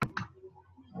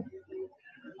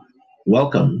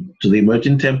Welcome to the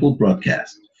Emerging Temple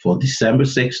broadcast for December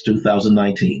 6,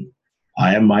 2019.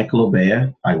 I am Michael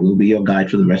Obeya. I will be your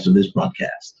guide for the rest of this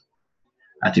broadcast.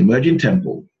 At Emerging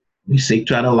Temple, we seek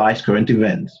to analyze current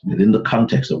events within the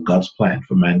context of God's plan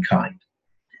for mankind,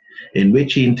 in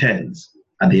which He intends,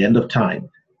 at the end of time,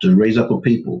 to raise up a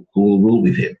people who will rule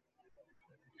with Him.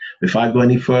 Before I go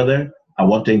any further, I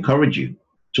want to encourage you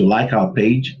to like our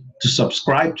page, to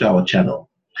subscribe to our channel.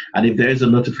 And if there is a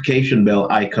notification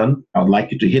bell icon, I would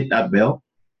like you to hit that bell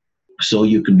so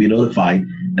you can be notified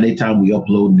anytime we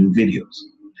upload new videos.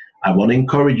 I want to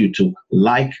encourage you to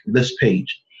like this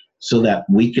page so that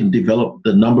we can develop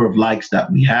the number of likes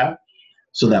that we have,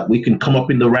 so that we can come up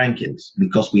in the rankings,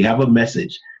 because we have a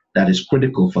message that is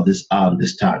critical for this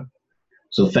time.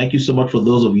 So thank you so much for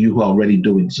those of you who are already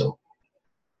doing so.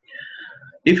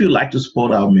 If you'd like to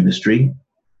support our ministry,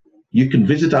 you can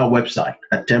visit our website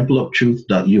at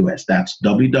templeoftruth.us. That's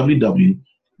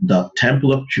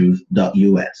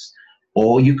www.templeoftruth.us.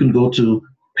 Or you can go to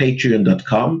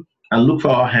patreon.com and look for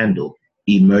our handle,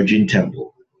 Emerging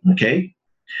Temple. Okay?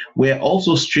 We're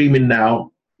also streaming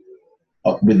now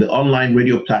with the online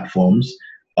radio platforms,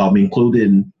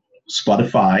 including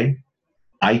Spotify,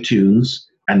 iTunes,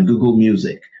 and Google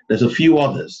Music. There's a few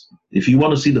others. If you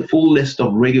want to see the full list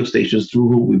of radio stations through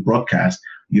who we broadcast,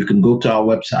 you can go to our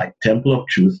website,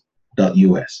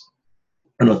 templeoftruth.us.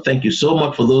 And thank you so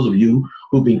much for those of you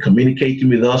who've been communicating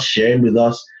with us, sharing with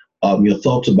us your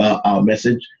thoughts about our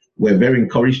message. We're very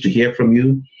encouraged to hear from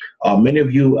you. Many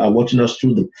of you are watching us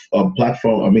through the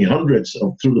platform, hundreds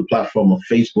through the platform of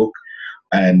Facebook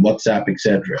and WhatsApp,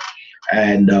 etc.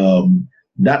 And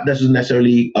that doesn't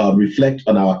necessarily reflect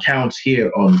on our accounts here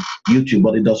on YouTube,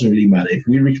 but it doesn't really matter. If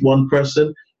we reach one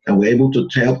person and we're able to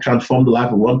help transform the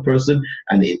life of one person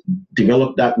and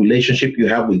develop that relationship you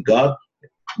have with God,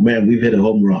 man, we've hit a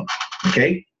home run.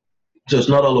 Okay? So it's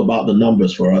not all about the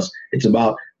numbers for us. It's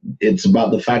about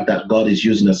the fact that God is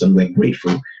using us, and we're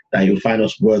grateful that He'll find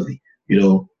us worthy,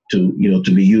 to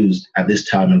be used at this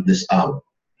time and this hour.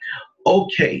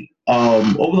 Okay.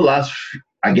 Over the last,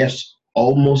 I guess,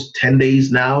 almost 10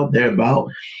 days now,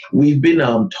 thereabout, we've been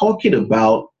talking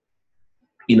about,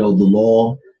 the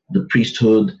law, the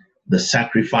priesthood, the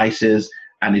sacrifices,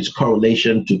 and its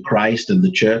correlation to Christ and the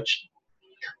church.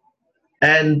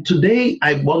 And today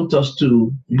I want us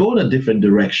to go in a different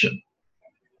direction.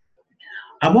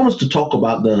 I want us to talk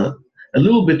about a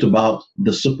little bit about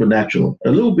the supernatural,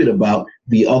 a little bit about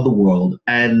the other world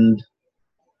and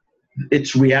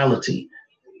its reality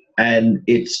and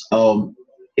its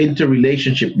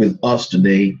interrelationship with us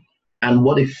today, and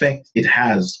what effect it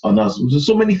has on us. There's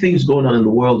so many things going on in the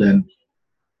world, and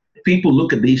people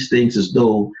look at these things as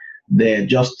though they're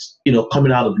just,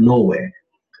 coming out of nowhere.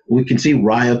 We can see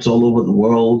riots all over the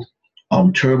world,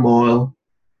 turmoil.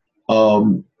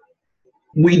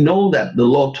 We know that the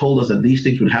Lord told us that these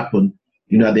things would happen,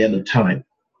 at the end of time.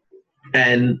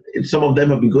 And some of them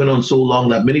have been going on so long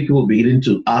that many people begin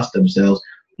to ask themselves,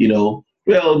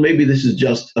 well, maybe this is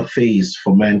just a phase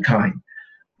for mankind.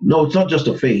 No, it's not just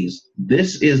a phase.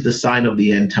 This is the sign of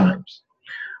the end times.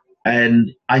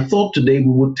 And I thought today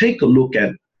we would take a look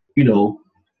at,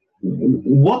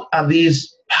 what are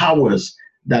these powers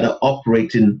that are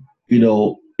operating,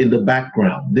 in the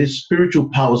background. These spiritual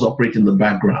powers operate in the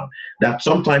background that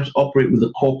sometimes operate with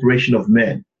the corporation of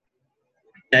men.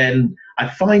 And I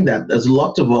find that there's a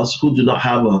lot of us who do not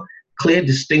have a clear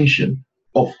distinction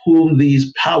of whom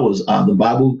these powers are. The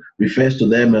Bible refers to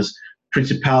them as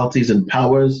principalities and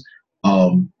powers,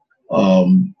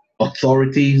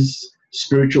 authorities,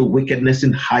 spiritual wickedness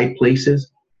in high places.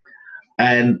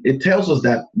 And it tells us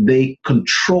that they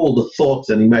control the thoughts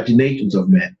and imaginations of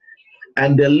men.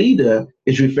 And their leader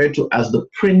is referred to as the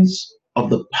prince of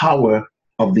the power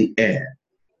of the air.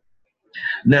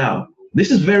 Now,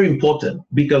 this is very important,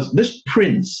 because this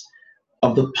prince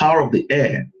of the power of the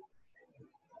air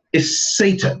is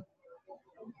Satan.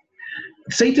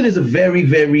 Satan is a very,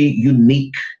 very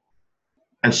unique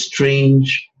and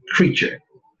strange creature.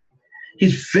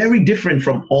 He's very different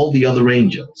from all the other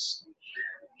angels.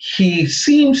 He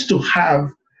seems to have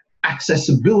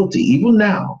accessibility, even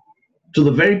now, to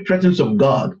the very presence of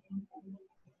God.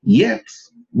 Yet,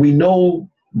 we know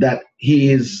that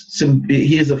he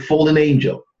is a fallen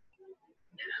angel,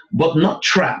 but not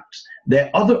trapped. There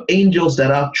are other angels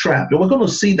that are trapped, and we're going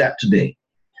to see that today.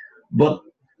 But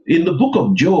in the book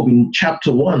of Job, in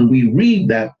chapter 1, we read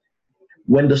that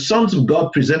when the sons of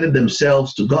God presented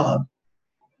themselves to God,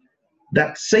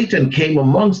 that Satan came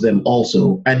amongst them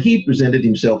also, and he presented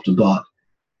himself to God.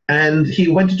 And he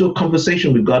went into a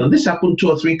conversation with God. And this happened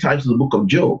 2 or 3 times in the book of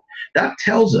Job. That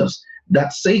tells us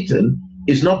that Satan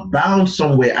is not bound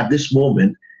somewhere at this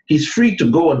moment. He's free to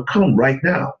go and come right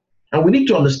now. And we need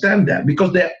to understand that,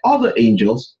 because there are other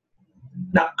angels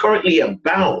that currently are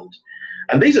bound.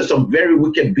 And these are some very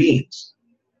wicked beings.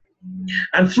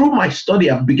 And through my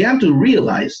study, I began to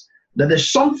realize that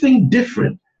there's something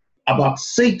different about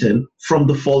Satan from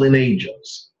the fallen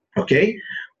angels. Okay?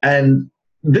 And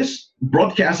this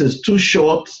broadcast is too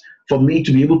short for me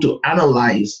to be able to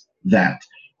analyze that,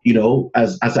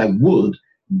 as I would,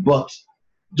 but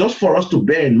just for us to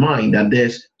bear in mind that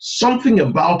there's something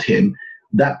about him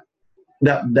that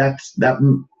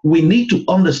we need to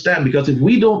understand, because if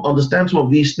we don't understand some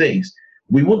of these things,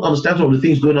 we won't understand some of the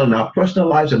things going on in our personal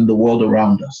lives and the world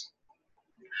around us.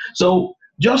 So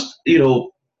just,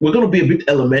 we're going to be a bit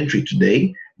elementary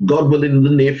today. God willing, in the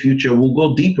near future, we'll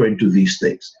go deeper into these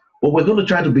things. But we're going to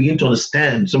try to begin to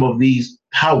understand some of these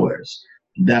powers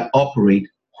that operate,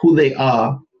 who they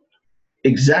are,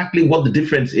 exactly what the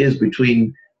difference is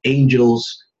between angels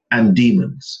and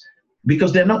demons,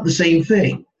 because they're not the same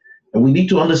thing. And we need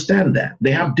to understand that. They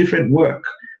have different work.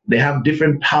 They have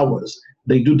different powers.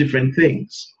 They do different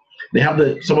things.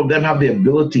 Some of them have the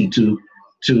ability to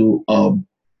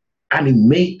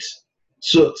animate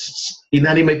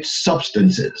inanimate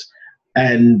substances.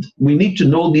 And we need to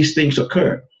know these things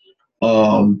occur.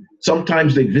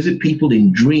 Sometimes they visit people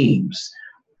in dreams.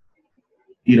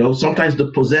 Sometimes they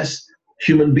possess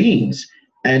human beings.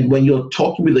 And when you're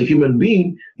talking with a human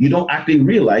being, you don't actually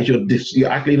realize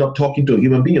you're actually not talking to a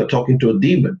human being, you're talking to a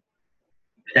demon.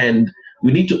 And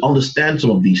we need to understand some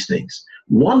of these things.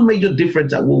 One major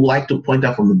difference I would like to point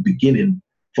out from the beginning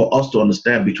for us to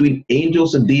understand between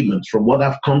angels and demons, from what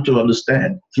I've come to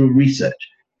understand through research,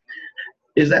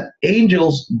 is that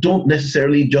angels don't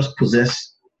necessarily just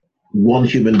possess one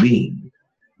human being.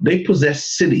 They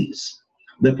possess cities,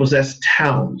 they possess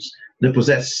towns, they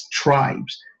possess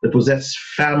tribes, they possess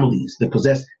families, they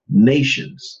possess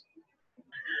nations.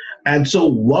 And so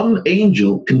one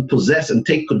angel can possess and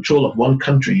take control of one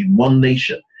country, one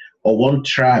nation, or one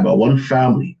tribe, or one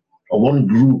family, or one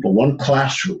group, or one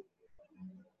classroom.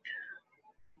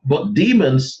 But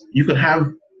demons, you can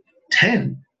have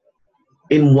 10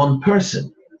 in one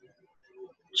person.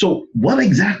 So what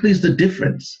exactly is the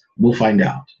difference? We'll find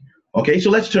out. Okay,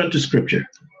 so let's turn to scripture.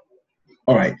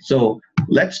 All right, so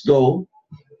let's go.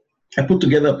 I put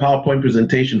together a PowerPoint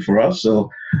presentation for us, so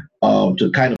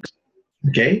okay.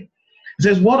 It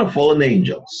says, what are fallen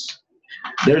angels?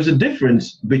 There's a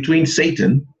difference between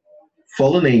Satan,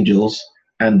 fallen angels,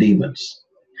 and demons.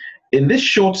 In this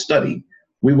short study,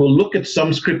 we will look at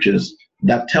some scriptures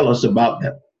that tell us about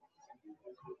them.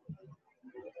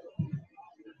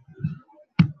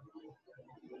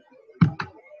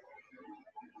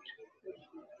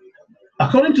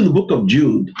 According to the book of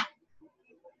Jude,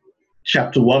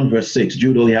 chapter 1, verse 6,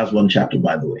 Jude only has one chapter,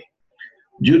 by the way.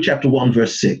 Jude chapter 1,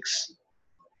 verse 6,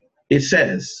 it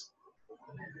says,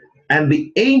 and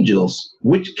the angels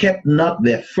which kept not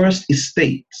their first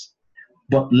estate,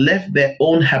 but left their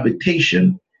own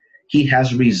habitation, he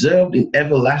has reserved in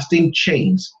everlasting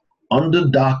chains under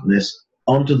darkness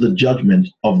unto the judgment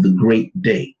of the great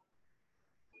day.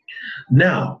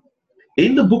 Now,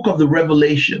 in the book of the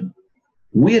Revelation,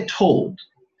 we are told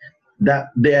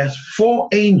that there's 4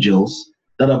 angels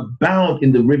that are bound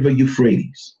in the river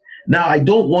Euphrates. Now, I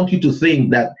don't want you to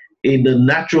think that in the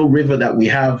natural river that we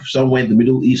have somewhere in the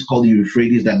Middle East called the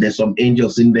Euphrates, that there's some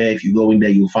angels in there. If you go in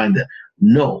there, you'll find them.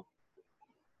 No.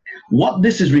 What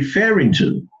this is referring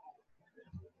to,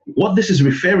 when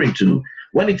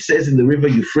it says in the river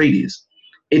Euphrates,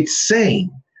 it's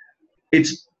saying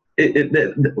there's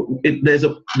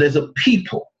a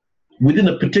people within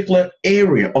a particular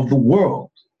area of the world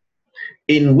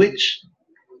in which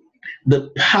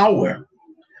the power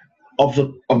of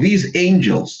these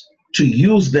angels to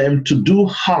use them to do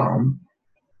harm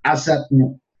as at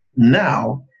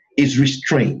now is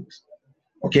restrained.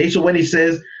 Okay, so when he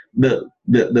says in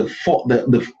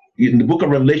the book of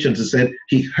Revelations, it said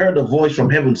he heard a voice from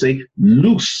heaven say,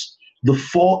 loose the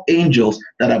 4 angels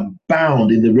that are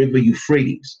bound in the river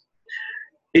Euphrates.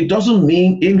 It doesn't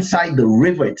mean inside the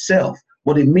river itself,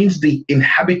 but it means the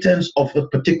inhabitants of a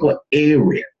particular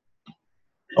area.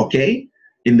 Okay,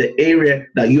 in the area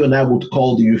that you and I would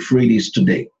call the Euphrates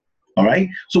today. All right,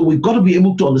 so we've got to be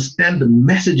able to understand the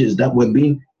messages that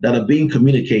are being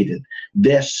communicated.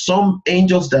 There's some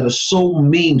angels that are so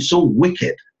mean, so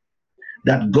wicked,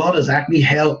 that God has actually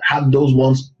had those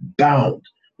ones bound.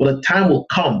 But a time will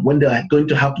come when they are going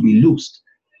to have to be loosed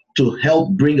to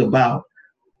help bring about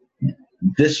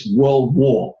this world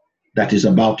war that is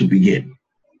about to begin.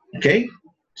 Okay,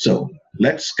 so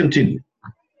let's continue.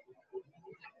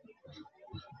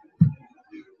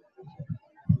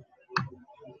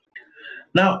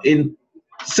 Now, in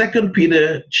Second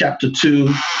Peter chapter 2,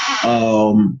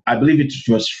 I believe it's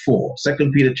verse 4.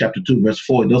 Second Peter chapter 2, verse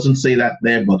 4. It doesn't say that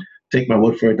there, but take my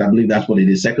word for it. I believe that's what it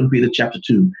is. Second Peter chapter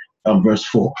 2, verse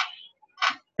 4.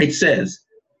 It says,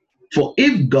 "For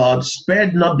if God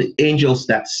spared not the angels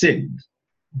that sinned,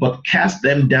 but cast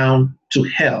them down to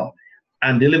hell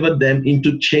and delivered them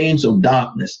into chains of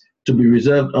darkness to be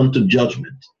reserved unto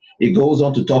judgment." It goes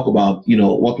on to talk about,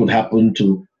 what would happen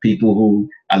to people who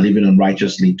are living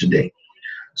unrighteously today.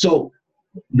 So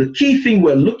the key thing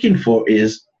we're looking for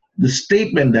is the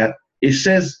statement that it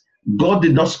says God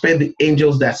did not spare the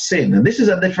angels that sinned. And this is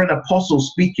a different apostle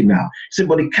speaking now. He said,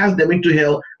 but he cast them into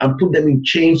hell and put them in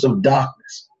chains of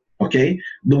darkness. Okay?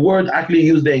 The word actually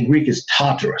used there in Greek is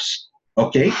Tartarus.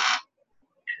 Okay?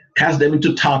 Cast them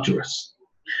into Tartarus.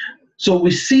 So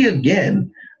we see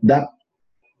again that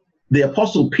the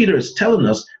apostle Peter is telling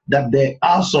us that there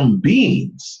are some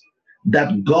beings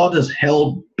that God has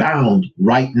held bound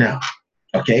right now.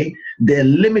 Okay? They're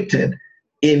limited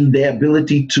in their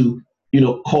ability to,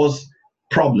 cause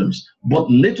problems. But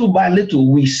little by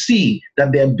little, we see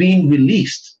that they're being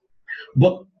released.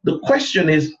 But the question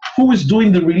is, who is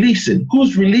doing the releasing?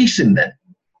 Who's releasing them?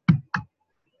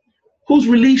 Who's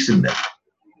releasing them?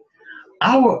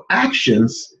 Our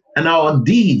actions and our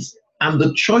deeds and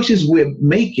the choices we're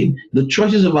making, the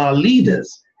choices of our leaders,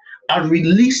 are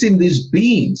releasing these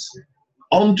beings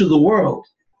onto the world.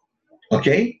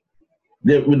 Okay?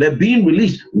 They're being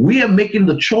released. We are making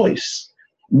the choice.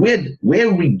 We're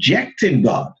rejecting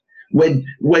God.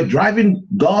 We're driving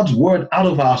God's word out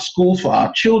of our schools for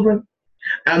our children.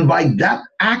 And by that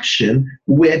action,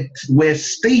 we're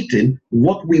stating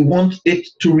what we want it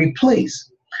to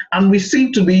replace. And we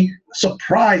seem to be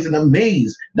surprised and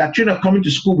amazed that children are coming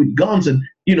to school with guns and,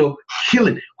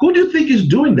 killing. Who do you think is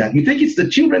doing that? You think it's the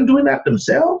children doing that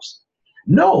themselves?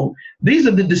 No, these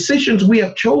are the decisions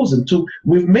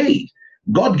we've made.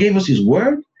 God gave us his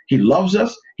word. He loves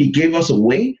us. He gave us a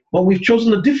way, but we've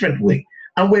chosen a different way.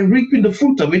 And we're reaping the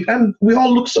fruit of it, and we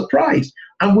all look surprised.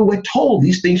 And we were told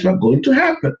these things were going to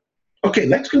happen. Okay,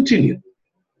 let's continue.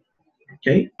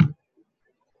 Okay.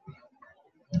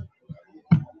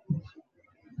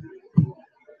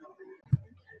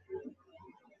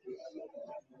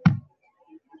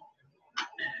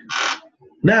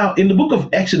 Now, in the book of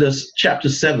Exodus, chapter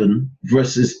 7,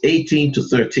 verses 18 to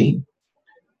 13,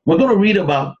 we're going to read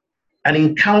about an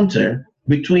encounter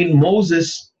between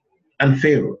Moses and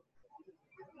Pharaoh,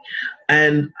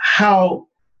 and how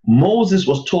Moses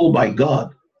was told by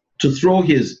God to throw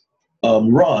his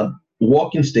rod,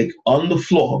 walking stick, on the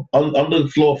floor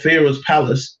of Pharaoh's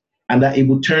palace, and that it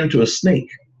would turn to a snake.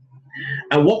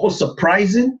 And what was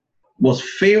surprising was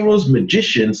Pharaoh's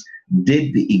magicians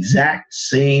did the exact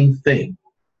same thing.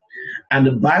 And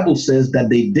the Bible says that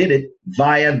they did it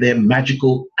via their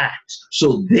magical acts.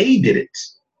 So they did it.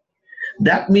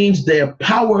 That means there are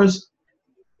powers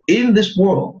in this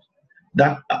world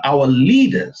that our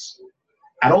leaders,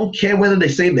 I don't care whether they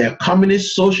say they're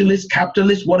communists, socialists,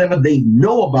 capitalists, whatever, they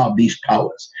know about these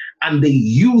powers and they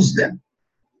use them.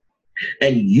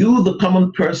 And you, the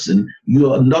common person,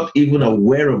 you are not even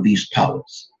aware of these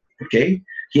powers. Okay?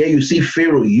 Here you see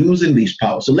Pharaoh using these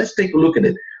powers. So let's take a look at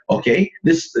it. Okay?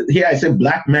 Here I said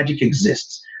black magic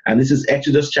exists. And this is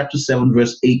Exodus chapter 7,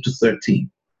 verse 8 to 13.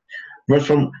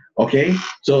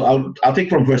 So I'll take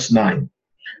from verse 9.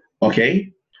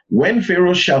 Okay? When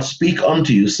Pharaoh shall speak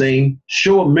unto you, saying,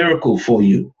 show a miracle for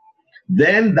you,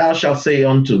 then thou shalt say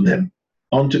unto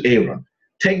Aaron,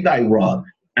 take thy rod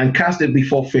and cast it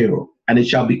before Pharaoh, and it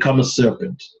shall become a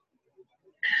serpent.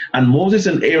 And Moses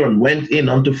and Aaron went in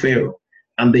unto Pharaoh,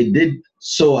 and they did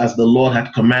so as the Lord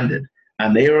had commanded.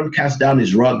 And Aaron cast down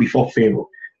his rod before Pharaoh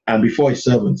and before his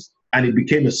servants, and it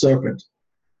became a serpent.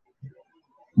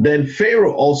 Then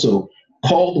Pharaoh also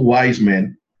called the wise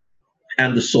men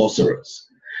and the sorcerers,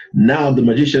 now the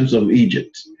magicians of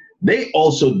Egypt. They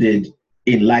also did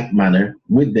in like manner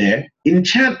with their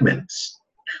enchantments.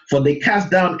 For they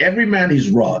cast down every man his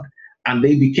rod, and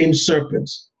they became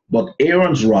serpents. But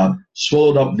Aaron's rod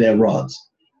swallowed up their rods,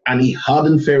 and he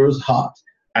hardened Pharaoh's heart,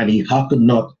 and he hearkened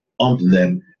not unto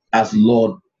them, as the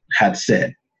Lord had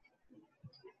said.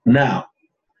 Now,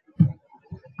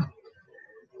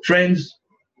 friends,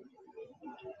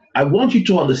 I want you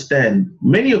to understand,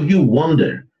 many of you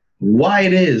wonder why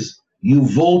it is you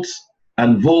vote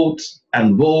and vote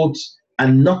and vote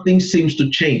and nothing seems to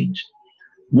change.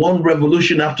 One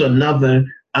revolution after another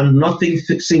and nothing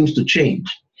seems to change.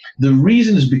 The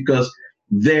reason is because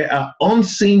there are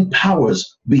unseen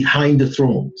powers behind the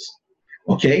thrones.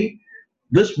 Okay?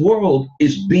 This world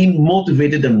is being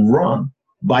motivated and run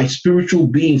by spiritual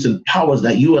beings and powers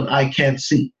that you and I can't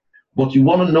see. But you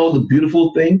want to know the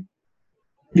beautiful thing?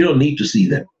 You don't need to see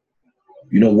them.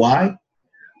 You know why?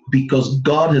 Because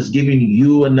God has given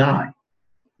you and I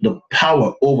the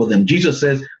power over them. Jesus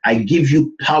says, I give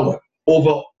you power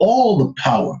over all the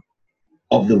power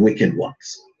of the wicked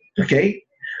ones. Okay?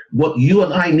 What you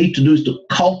and I need to do is to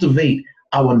cultivate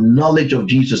our knowledge of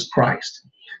Jesus Christ.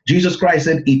 Jesus Christ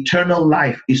said, eternal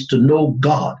life is to know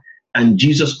God and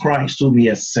Jesus Christ whom he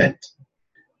has sent.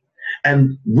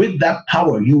 And with that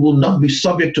power, you will not be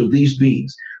subject to these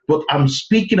beings. But I'm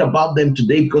speaking about them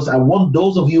today because I want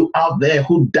those of you out there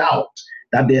who doubt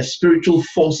that they are spiritual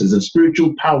forces and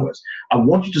spiritual powers. I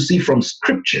want you to see from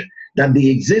scripture that they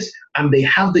exist and they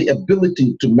have the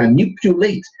ability to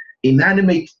manipulate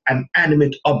inanimate and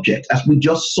animate objects, as we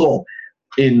just saw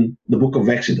in the book of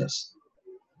Exodus.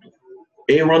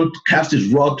 Aaron cast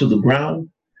his rod to the ground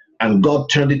and God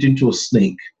turned it into a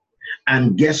snake.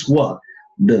 And guess what?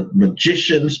 The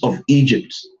magicians of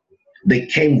Egypt, they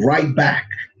came right back,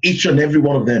 each and every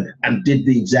one of them, and did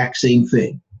the exact same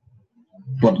thing.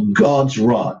 But God's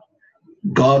rod,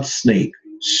 God's snake,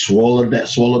 swallowed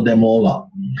them all up.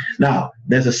 Now,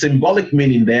 there's a symbolic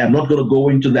meaning there. I'm not going to go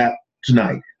into that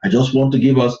tonight. I just want to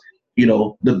give us,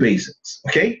 the basics.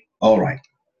 Okay? All right.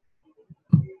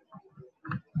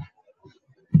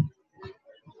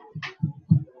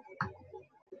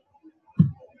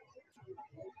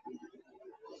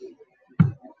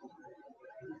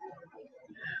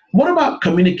 What about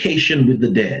communication with the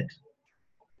dead?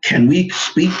 Can we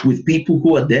speak with people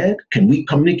who are dead? Can we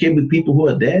communicate with people who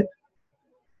are dead?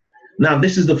 Now,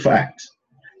 this is the fact.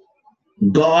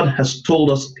 God has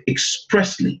told us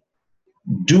expressly,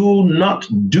 do not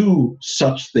do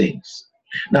such things.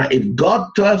 Now, if God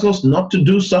tells us not to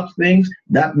do such things,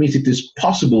 that means it is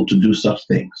possible to do such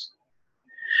things.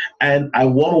 And I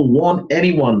want to warn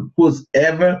anyone who has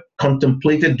ever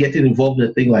contemplated getting involved in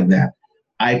a thing like that.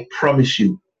 I promise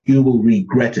you, you will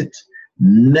regret it.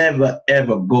 Never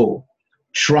ever go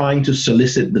trying to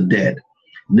solicit the dead.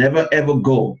 Never ever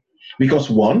go. Because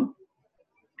one,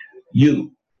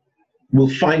 you will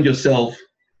find yourself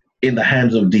in the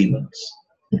hands of demons.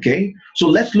 Okay? So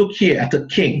let's look here at a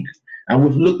king.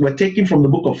 And we're taking from the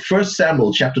book of 1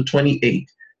 Samuel chapter 28,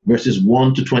 verses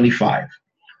 1 to 25.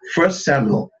 1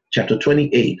 Samuel chapter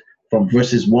 28 from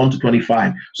verses 1 to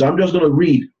 25. So I'm just going to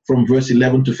read from verse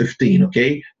 11 to 15,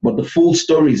 okay? But the full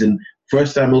story is in 1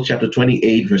 Samuel chapter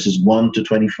 28, verses 1 to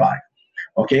 25,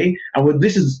 okay? And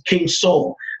this is King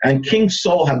Saul. And King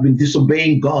Saul had been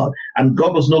disobeying God, and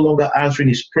God was no longer answering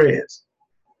his prayers.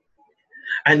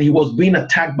 And he was being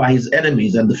attacked by his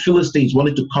enemies, and the Philistines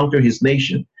wanted to conquer his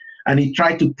nation. And he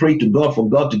tried to pray to God for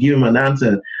God to give him an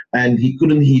answer, and he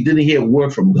didn't hear a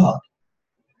word from God.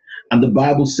 And the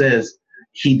Bible says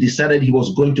he decided he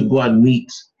was going to go and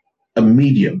meet a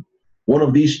medium, one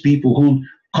of these people who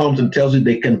comes and tells you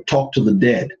they can talk to the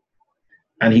dead.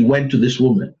 And he went to this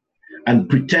woman and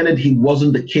pretended he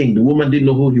wasn't the king. The woman didn't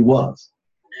know who he was.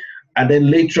 And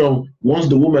then later on, once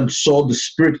the woman saw the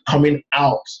spirit coming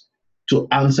out to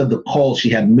answer the call she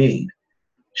had made,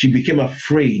 she became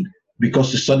afraid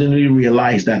because she suddenly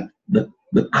realized that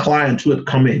the client who had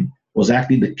come in was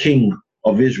actually the king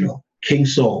of Israel, King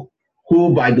Saul,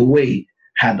 who, by the way,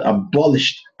 had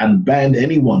abolished and banned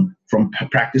anyone from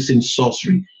practicing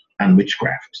sorcery and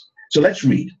witchcraft. So let's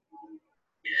read.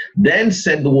 Then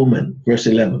said the woman, verse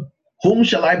 11, whom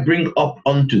shall I bring up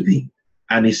unto thee?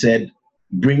 And he said,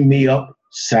 bring me up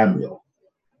Samuel.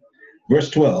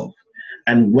 Verse 12,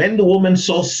 and when the woman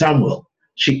saw Samuel,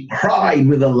 she cried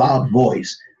with a loud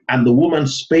voice, and the woman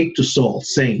spake to Saul,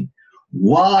 saying,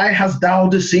 why hast thou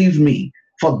deceived me?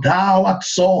 For thou art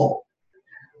Saul.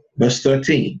 Verse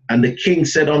 13, and the king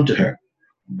said unto her,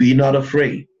 be not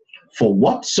afraid, for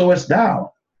what sawest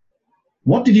thou?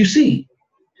 What did you see?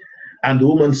 And the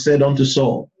woman said unto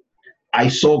Saul, I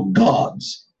saw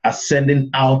gods ascending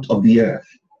out of the earth.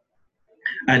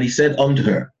 And he said unto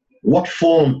her, what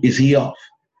form is he of?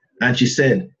 And she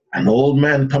said, an old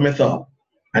man cometh up,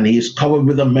 and he is covered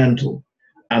with a mantle.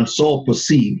 And Saul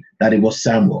perceived that it was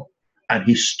Samuel, and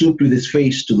he stooped with his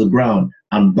face to the ground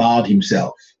and bowed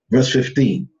himself. Verse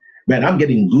 15. Man, I'm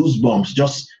getting goosebumps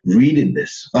just reading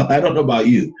this. I don't know about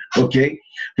you. Okay.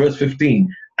 Verse 15.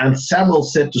 And Samuel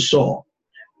said to Saul,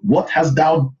 why hast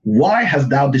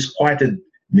thou disquieted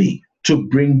me to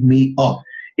bring me up?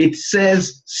 It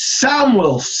says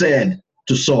Samuel said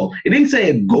to Saul. It didn't say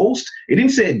a ghost. It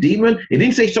didn't say a demon. It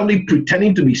didn't say somebody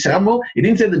pretending to be Samuel. It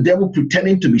didn't say the devil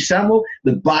pretending to be Samuel.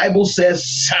 The Bible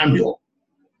says Samuel.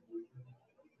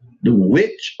 The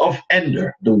witch of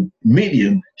Endor, the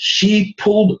medium, she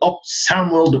pulled up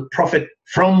Samuel the prophet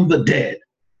from the dead,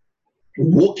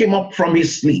 woke him up from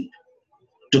his sleep,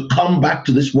 to come back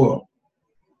to this world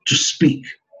to speak.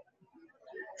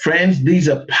 Friends, these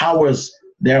are powers.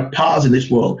 There are powers in this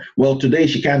world. Well, today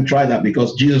she can't try that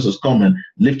because Jesus has come and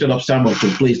lifted up Samuel to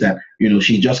a place that,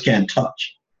 she just can't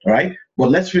touch. All right?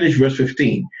 But let's finish verse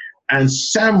 15. And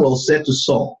Samuel said to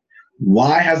Saul,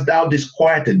 why hast thou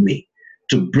disquieted me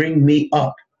to bring me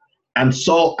up? And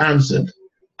Saul answered,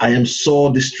 I am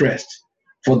sore distressed,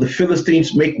 for the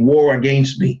Philistines make war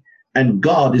against me, and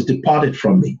God is departed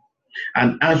from me,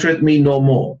 and answereth me no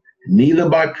more, neither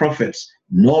by prophets,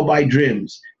 nor by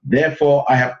dreams. Therefore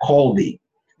I have called thee,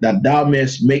 that thou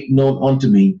mayest make known unto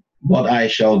me what I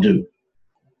shall do.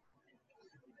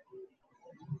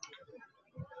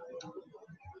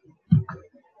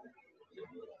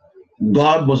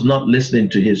 God was not listening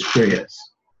to his prayers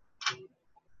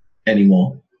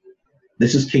anymore.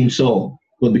 This is King Saul,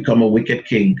 who had become a wicked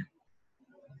king.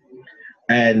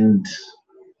 And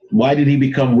why did he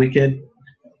become wicked?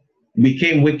 He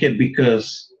became wicked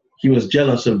because he was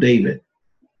jealous of David.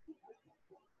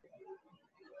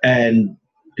 And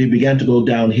he began to go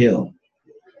downhill.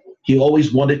 He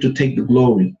always wanted to take the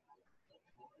glory.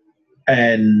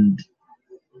 And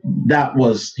that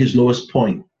was his lowest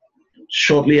point.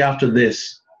 Shortly after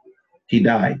this, he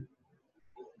died.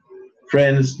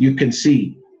 Friends, you can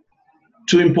see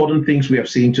two important things we have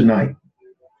seen tonight.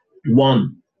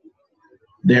 One,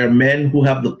 there are men who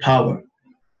have the power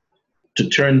to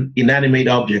turn inanimate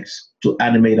objects to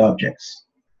animate objects.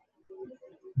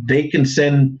 They can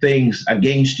send things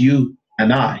against you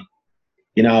and I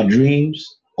in our dreams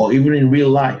or even in real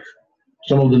life.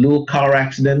 Some of the little car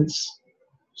accidents,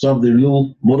 some of the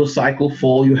little motorcycle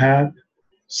fall you have,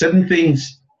 certain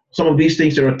things, some of these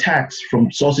things are attacks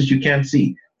from sources you can't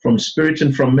see, from spirits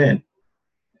and from men.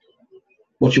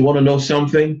 But you want to know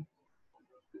something?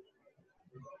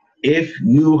 If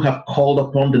you have called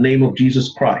upon the name of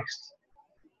Jesus Christ,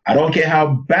 I don't care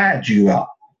how bad you are,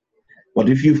 but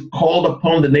if you've called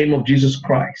upon the name of Jesus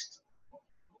Christ,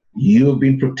 you have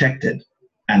been protected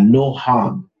and no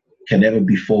harm can ever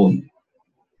befall you.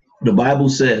 The Bible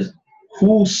says,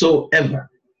 whosoever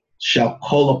shall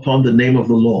call upon the name of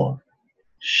the Lord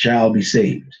shall be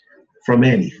saved from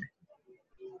anything.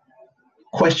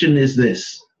 Question is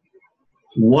this: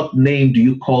 what name do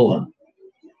you call on?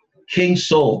 King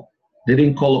Saul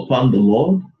didn't call upon the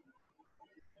Lord.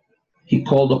 He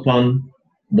called upon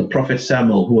the prophet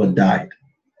Samuel, who had died.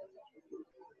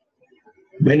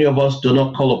 Many of us do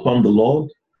not call upon the Lord.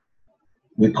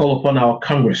 We call upon our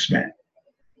congressman.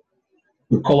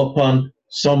 We call upon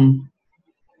some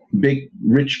big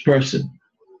rich person.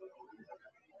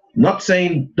 Not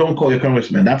saying don't call your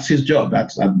congressman. That's his job.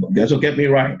 That's don't get me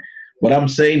right. What I'm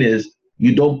saying is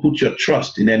you don't put your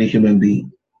trust in any human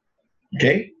being.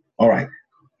 Okay? All right.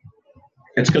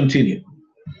 Let's continue.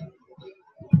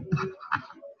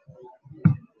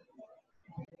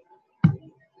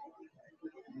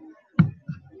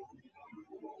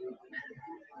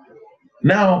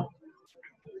 Now,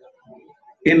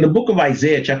 in the book of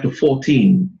Isaiah, chapter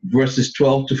 14, verses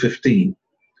 12 to 15,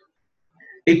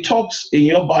 it talks, in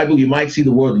your Bible, you might see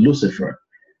the word Lucifer.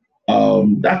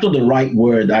 That's not the right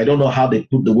word. I don't know how they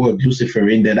put the word Lucifer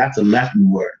in there. That's a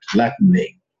Latin word, Latin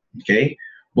name. Okay?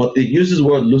 But it uses the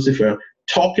word Lucifer,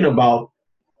 talking about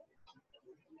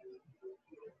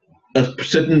a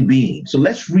certain being. So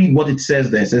let's read what it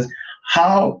says there. It says,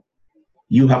 how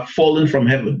you have fallen from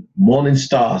heaven, morning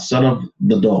star, son of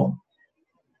the dawn.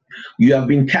 You have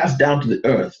been cast down to the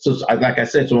earth. So like I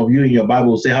said, some of you in your Bible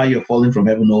will say how you're falling from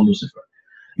heaven, O Lucifer.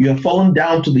 You have fallen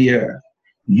down to the earth.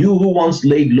 You who once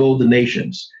laid low the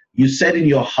nations, you said in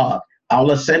your heart, I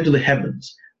will ascend to the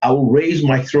heavens. I will raise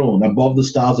my throne above the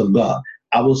stars of God.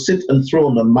 I will sit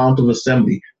enthroned on Mount of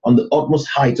Assembly, on the utmost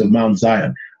height of Mount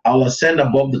Zion. I will ascend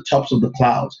above the tops of the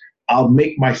clouds. I'll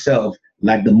make myself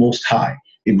like the Most High.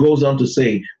 It goes on to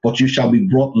say, but you shall be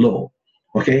brought low.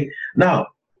 Okay? Now,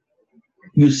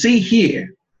 you see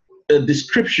here a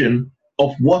description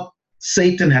of what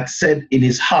Satan had said in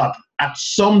his heart at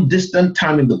some distant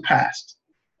time in the past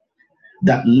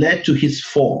that led to his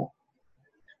fall.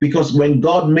 Because when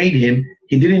God made him,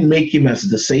 he didn't make him as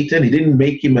the Satan, he didn't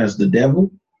make him as the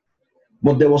devil,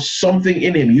 but there was something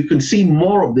in him. You can see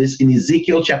more of this in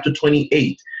Ezekiel chapter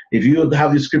 28. If you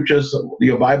have the scriptures,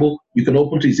 your Bible, you can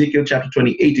open to Ezekiel chapter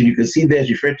 28 and you can see there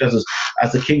referred to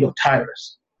as the king of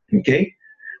Tyrus. Okay?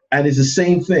 And it's the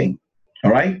same thing.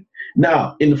 All right?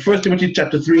 Now, in 1 Timothy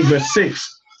chapter 3, verse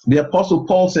 6, the Apostle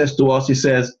Paul says to us, he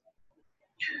says,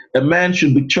 a man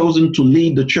should be chosen to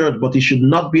lead the church, but he should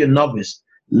not be a novice,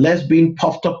 lest being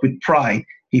puffed up with pride,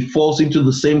 he falls into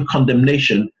the same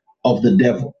condemnation of the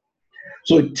devil.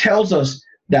 So it tells us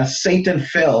that Satan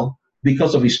fell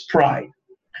because of his pride.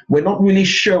 We're not really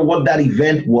sure what that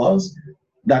event was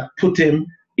that put him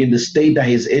in the state that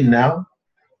he's in now,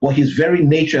 but his very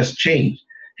nature has changed.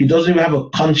 He doesn't even have a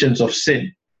conscience of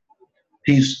sin.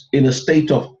 He's in a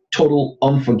state of total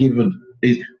unforgiveness.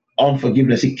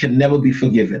 He can never be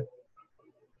forgiven.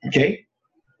 Okay?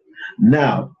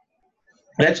 Now,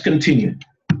 let's continue.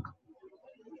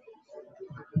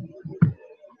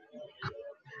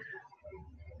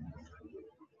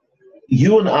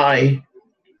 You and I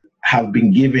have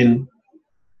been given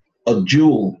a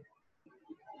jewel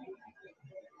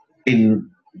in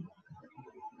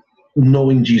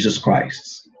knowing Jesus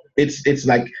Christ. It's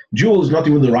like jewel is not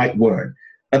even the right word.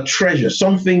 A treasure,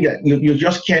 something that you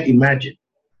just can't imagine.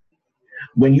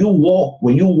 When you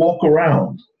walk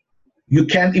around, you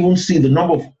can't even see the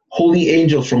number of holy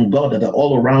angels from God that are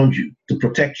all around you to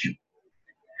protect you.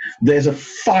 There's a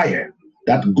fire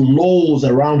that glows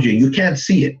around you. You can't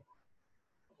see it.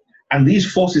 And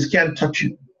these forces can't touch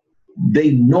you.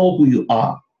 They know who you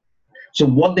are. So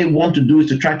what they want to do is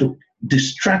to try to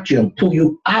distract you and pull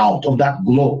you out of that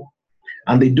glow.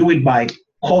 And they do it by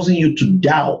causing you to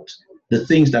doubt the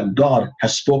things that God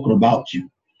has spoken about you,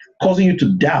 causing you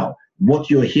to doubt what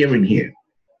you're hearing here.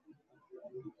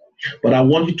 But I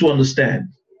want you to understand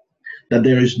that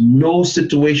there is no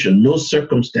situation, no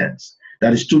circumstance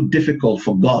that is too difficult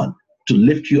for God to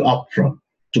lift you up from,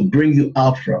 to bring you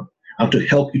out from, and to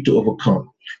help you to overcome.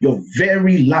 Your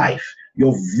very life,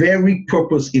 your very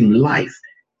purpose in life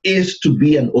is to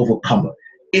be an overcomer,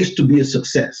 is to be a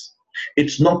success.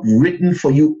 It's not written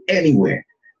for you anywhere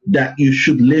that you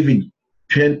should live in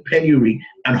penury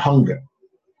and hunger.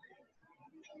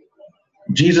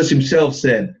 Jesus himself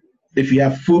said, if you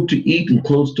have food to eat and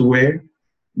clothes to wear,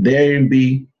 therein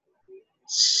be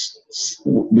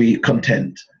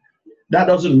content. That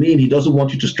doesn't mean he doesn't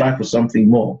want you to strive for something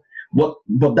more. But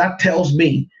that tells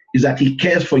me is that he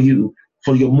cares for you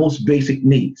for your most basic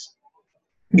needs.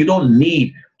 You don't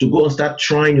need to go and start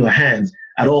trying your hands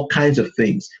at all kinds of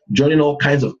things, joining all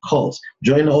kinds of cults,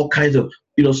 joining all kinds of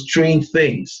strange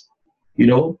things,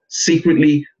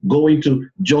 secretly going to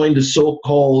join the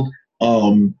so-called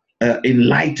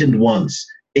enlightened ones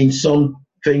in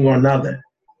something or another.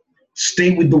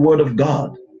 Stay with the word of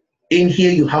God. In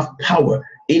here you have power.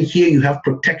 In here you have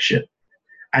protection.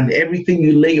 And everything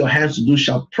you lay your hands to do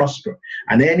shall prosper.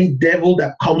 And any devil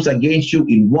that comes against you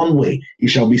in one way, it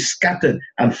shall be scattered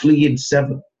and flee in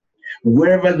seven.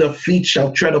 Wherever the feet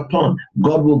shall tread upon,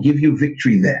 God will give you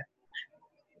victory there.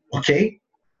 Okay?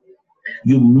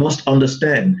 You must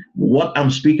understand what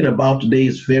I'm speaking about today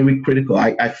is very critical.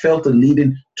 I felt a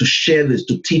leading to share this,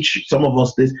 to teach some of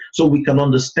us this, so we can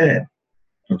understand.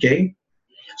 Okay?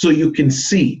 So you can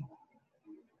see.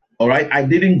 All right, I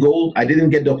didn't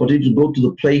get the opportunity to go to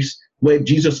the place where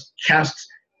Jesus casts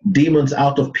demons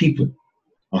out of people.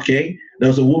 Okay, there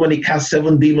was a woman, he cast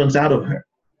 7 demons out of her.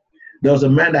 There was a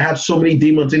man that had so many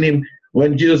demons in him.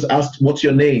 When Jesus asked, what's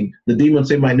your name? The demon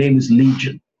said, my name is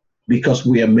Legion, because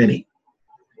we are many.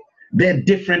 They're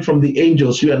different from the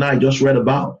angels you and I just read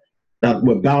about that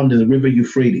were bound in the river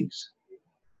Euphrates.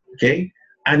 Okay,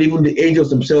 and even the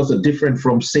angels themselves are different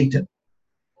from Satan.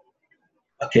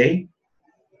 Okay.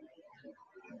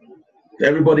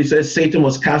 Everybody says Satan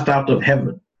was cast out of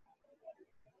heaven.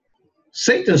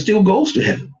 Satan still goes to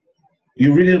heaven.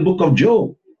 You read in the book of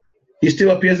Job, he still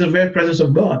appears in the very presence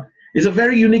of God. He's a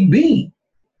very unique being.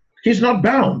 He's not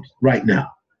bound right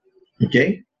now.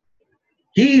 Okay?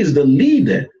 He is the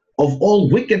leader of all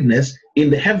wickedness in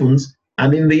the heavens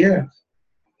and in the earth.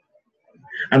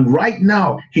 And right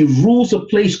now, he rules a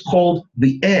place called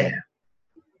the air.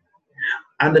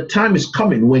 And the time is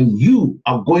coming when you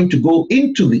are going to go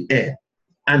into the air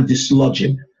and dislodge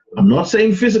him. I'm not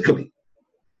saying physically,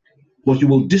 but you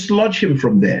will dislodge him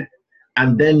from there,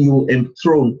 and then you will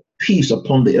enthrone peace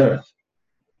upon the earth.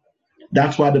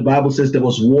 That's why the Bible says there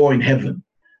was war in heaven,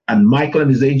 and Michael and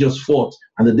his angels fought,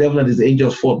 and the devil and his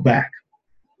angels fought back.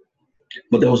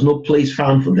 But there was no place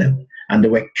found for them, and they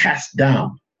were cast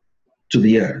down to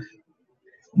the earth.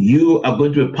 You are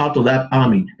going to be part of that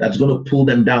army that's going to pull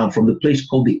them down from the place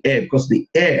called the air, because the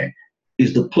air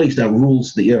is the place that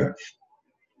rules the earth.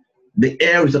 The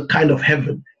air is a kind of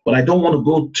heaven, but I don't want to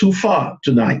go too far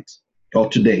tonight or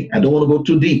today. I don't want to go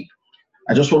too deep.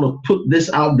 I just want to put this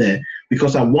out there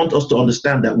because I want us to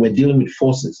understand that we're dealing with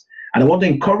forces. And I want to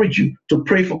encourage you to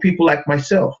pray for people like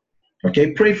myself.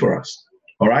 Okay, pray for us.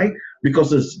 All right? Because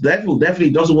the devil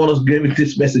definitely doesn't want us giving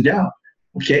this message out.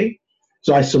 Okay?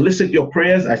 So I solicit your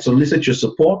prayers. I solicit your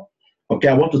support. Okay,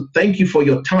 I want to thank you for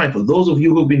your time. For those of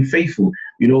you who have been faithful,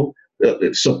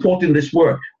 supporting this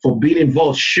work, for being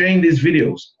involved, sharing these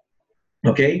videos.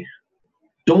 Okay,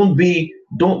 don't be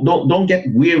Don't get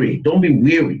weary. Don't be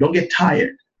weary. Don't get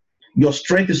tired. Your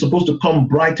strength is supposed to come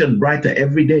brighter and brighter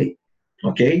every day.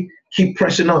 Okay? Keep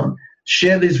pressing on.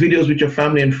 Share these videos with your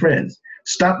family and friends.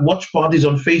 Start watch parties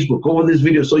on Facebook over this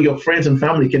video so your friends and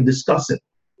family can discuss it.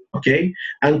 Okay?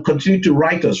 And continue to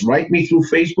write us. Write me through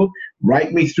Facebook.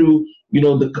 Write me through,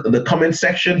 the comment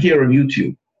section here on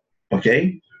YouTube.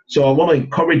 Okay? So I want to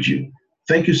encourage you.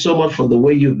 Thank you so much for the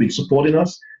way you've been supporting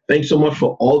us. Thanks so much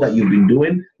for all that you've been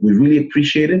doing. We really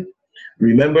appreciate it.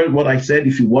 Remember what I said,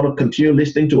 if you want to continue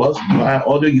listening to us via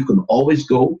audio, you can always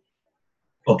go,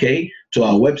 okay, to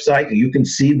our website. You can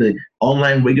see the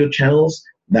online radio channels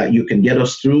that you can get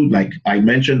us through. Like I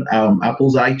mentioned,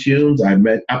 Apple iTunes, I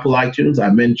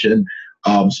mentioned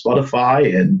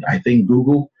Spotify, and I think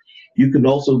Google. You can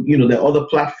also, there are other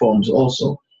platforms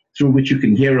also through which you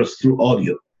can hear us through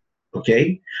audio.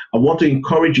 Okay, I want to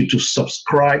encourage you to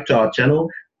subscribe to our channel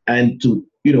and to,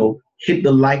 hit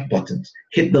the like buttons.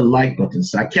 Hit the like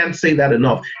buttons. I can't say that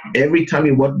enough. Every time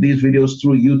you watch these videos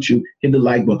through YouTube, hit the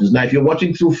like buttons. Now, if you're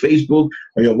watching through Facebook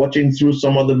or you're watching through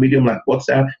some other medium like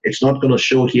WhatsApp, it's not going to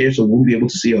show here, so we won't be able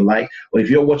to see your like. But if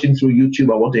you're watching through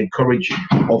YouTube, I want to encourage you,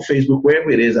 or Facebook,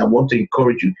 wherever it is, I want to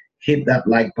encourage you, hit that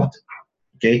like button.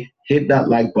 Okay, hit that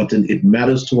like button. It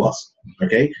matters to us.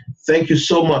 Okay, thank you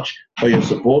so much for your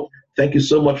support. Thank you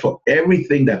so much for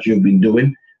everything that you've been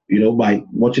doing, by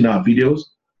watching our videos.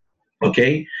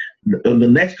 Okay, in the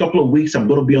next couple of weeks, I'm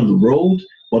going to be on the road,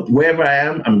 but wherever I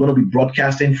am, I'm going to be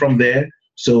broadcasting from there.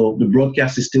 So the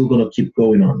broadcast is still going to keep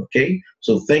going on. Okay,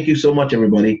 so thank you so much,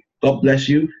 everybody. God bless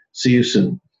you. See you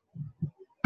soon.